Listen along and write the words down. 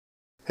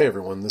Hey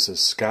everyone, this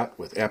is Scott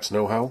with Apps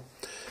Know How,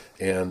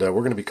 and we're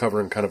going to be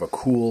covering kind of a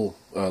cool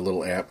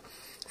little app.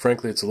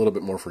 Frankly, it's a little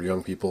bit more for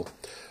young people,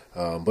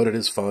 but it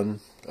is fun.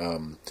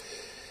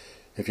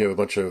 If you have a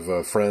bunch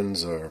of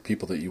friends or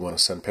people that you want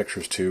to send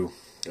pictures to,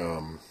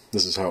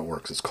 this is how it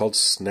works. It's called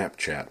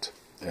Snapchat,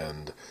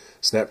 and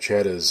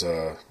Snapchat is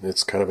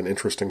it's kind of an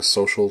interesting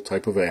social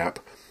type of app.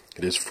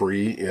 It is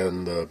free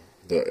in the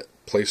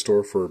Play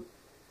Store for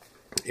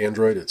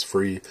Android. It's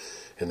free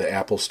in the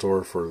Apple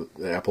Store for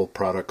the Apple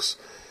products,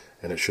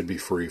 and it should be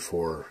free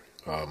for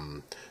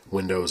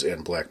Windows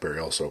and BlackBerry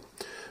also.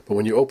 But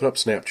when you open up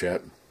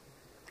Snapchat,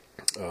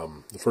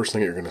 the first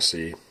thing that you're going to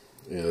see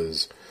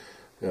is,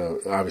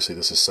 obviously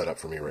this is set up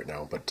for me right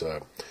now, but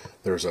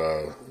there's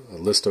a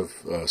list of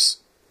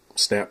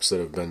snaps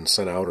that have been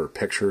sent out, or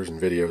pictures and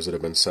videos that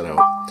have been sent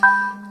out.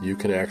 You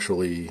can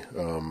actually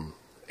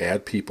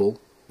add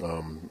people.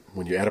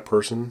 When you add a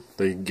person,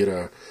 they get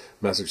a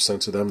message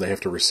sent to them. They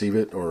have to receive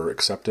it or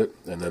accept it,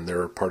 and then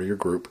they're part of your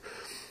group.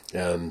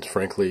 And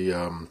frankly,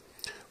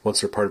 once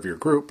they're part of your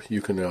group,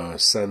 you can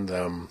send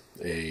them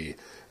a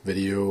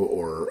video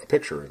or a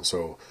picture. And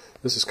so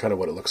this is kind of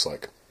what it looks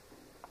like.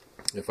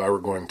 If I were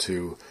going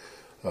to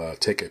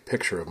take a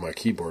picture of my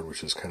keyboard,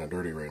 which is kind of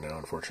dirty right now,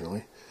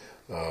 unfortunately,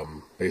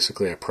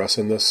 basically I press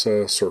in this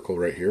circle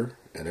right here,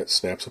 and it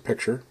snaps a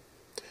picture,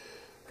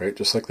 right,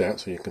 just like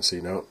that. So you can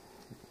see now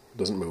it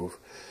doesn't move.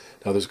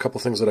 Now there's a couple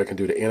things that I can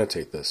do to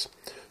annotate this.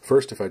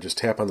 First, if I just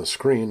tap on the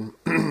screen,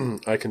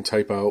 I can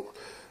type out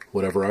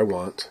whatever I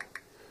want,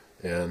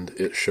 and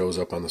it shows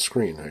up on the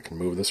screen. I can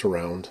move this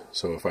around,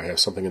 so if I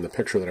have something in the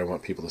picture that I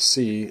want people to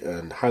see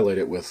and highlight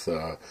it with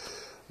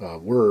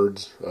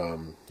words,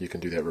 you can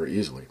do that very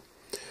easily.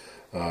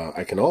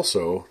 I can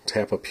also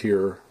tap up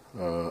here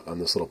on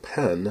this little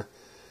pen,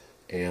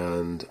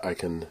 and I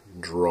can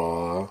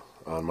draw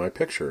on my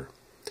picture.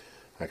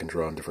 I can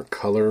draw in different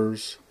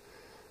colors.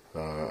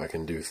 I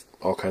can do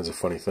all kinds of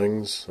funny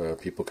things.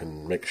 People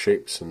can make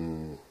shapes,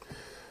 and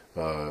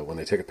when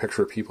they take a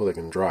picture of people, they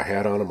can draw a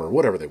hat on them or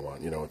whatever they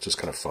want. You know, it's just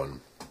kind of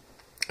fun.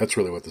 That's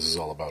really what this is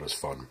all about, is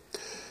fun.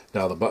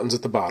 Now the buttons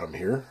at the bottom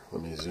here,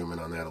 let me zoom in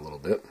on that a little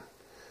bit.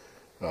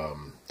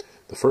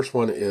 The first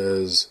one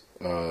is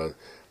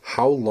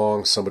how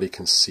long somebody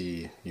can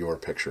see your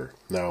picture.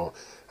 Now,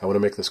 I want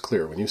to make this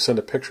clear. When you send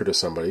a picture to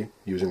somebody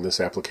using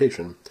this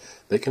application,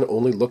 they can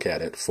only look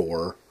at it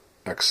for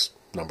X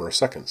number of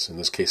seconds, in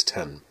this case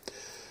 10.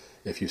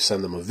 If you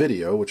send them a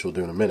video, which we'll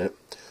do in a minute,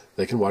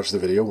 they can watch the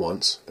video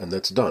once, and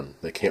that's done.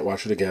 They can't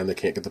watch it again. They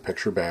can't get the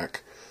picture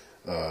back.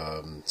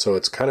 So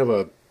it's kind of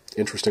a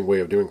interesting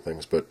way of doing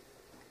things, but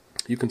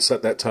you can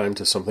set that time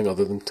to something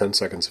other than 10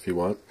 seconds if you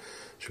want,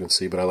 as you can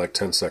see, but I like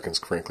 10 seconds,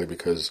 frankly,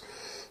 because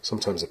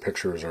sometimes the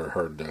pictures are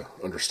hard to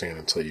understand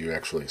until you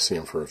actually see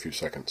them for a few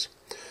seconds.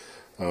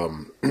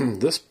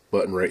 This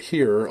button right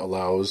here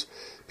allows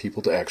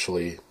people to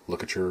actually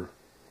look at your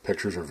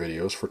pictures or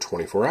videos for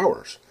 24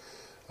 hours.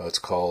 It's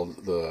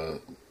called the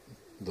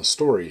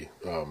story,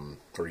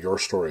 or your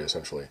story,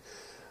 essentially.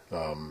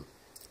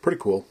 Pretty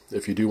cool.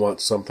 If you do want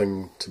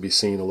something to be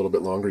seen a little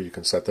bit longer, you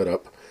can set that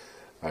up.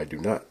 I do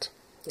not.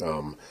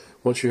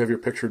 Once you have your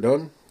picture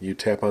done, you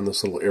tap on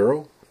this little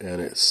arrow, and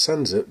it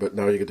sends it, but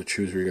now you get to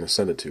choose who you're going to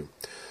send it to.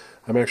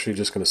 I'm actually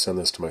just going to send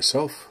this to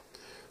myself,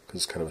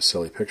 because it's kind of a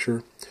silly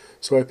picture.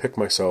 So I pick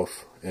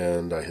myself,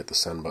 and I hit the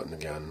send button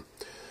again.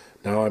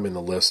 Now I'm in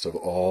the list of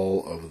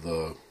all of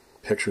the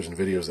pictures and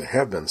videos that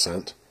have been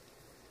sent.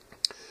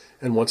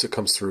 And once it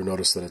comes through,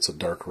 notice that it's a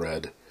dark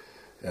red,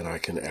 and I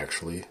can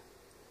actually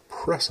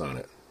press on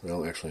it.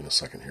 Well, actually in a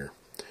second here.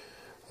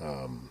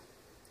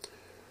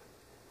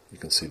 You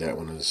can see that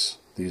one is,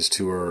 these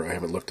two are I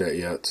haven't looked at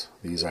yet.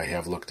 These I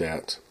have looked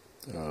at.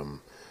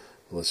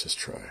 Let's just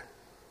try.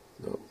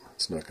 Nope,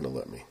 it's not going to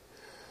let me.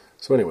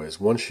 So anyways,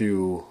 once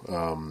you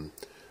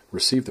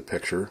receive the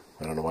picture,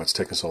 I don't know why it's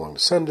taking so long to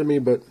send to me,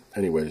 but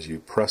anyways, you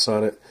press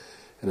on it,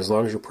 and as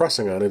long as you're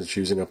pressing on it, it's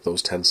using up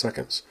those 10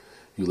 seconds.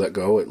 You let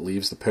go, it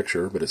leaves the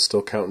picture, but it's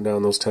still counting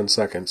down those 10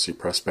 seconds. You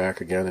press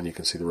back again, and you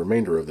can see the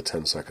remainder of the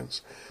 10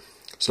 seconds.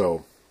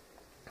 So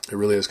it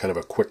really is kind of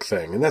a quick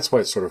thing, and that's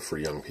why it's sort of for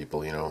young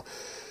people. You know,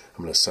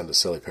 I'm going to send a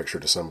silly picture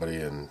to somebody,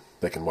 and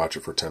they can watch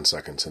it for 10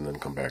 seconds and then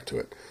come back to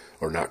it,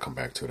 or not come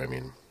back to it, I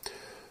mean.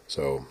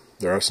 So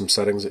there are some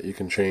settings that you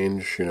can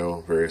change, you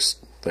know, various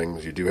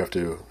things. You do have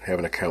to have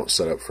an account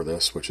set up for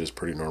this, which is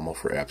pretty normal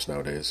for apps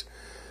nowadays.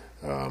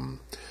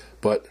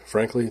 But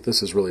frankly,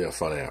 this is really a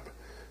fun app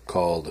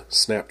called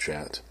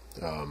Snapchat.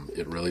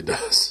 It really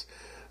does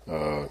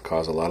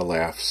cause a lot of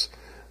laughs,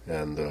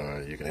 and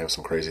you can have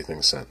some crazy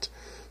things sent.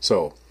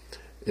 So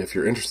if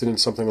you're interested in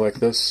something like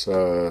this,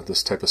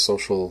 this type of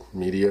social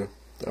media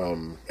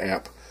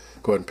app,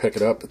 go ahead and pick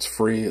it up. It's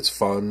free, it's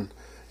fun.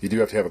 You do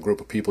have to have a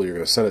group of people you're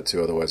going to send it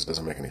to, otherwise it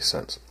doesn't make any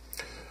sense.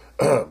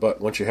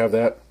 But once you have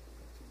that,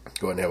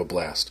 go ahead and have a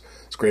blast.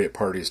 It's great at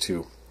parties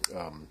too.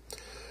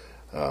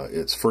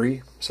 It's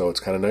free, so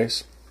it's kind of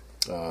nice.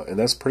 And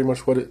that's pretty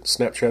much what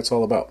Snapchat's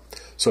all about.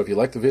 So if you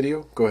like the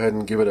video, go ahead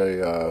and give it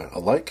a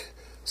like,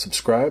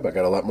 subscribe. I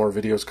got a lot more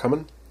videos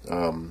coming.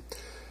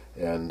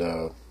 And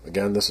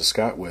Again, this is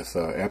Scott with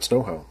Apps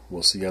Know How.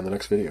 We'll see you on the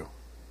next video.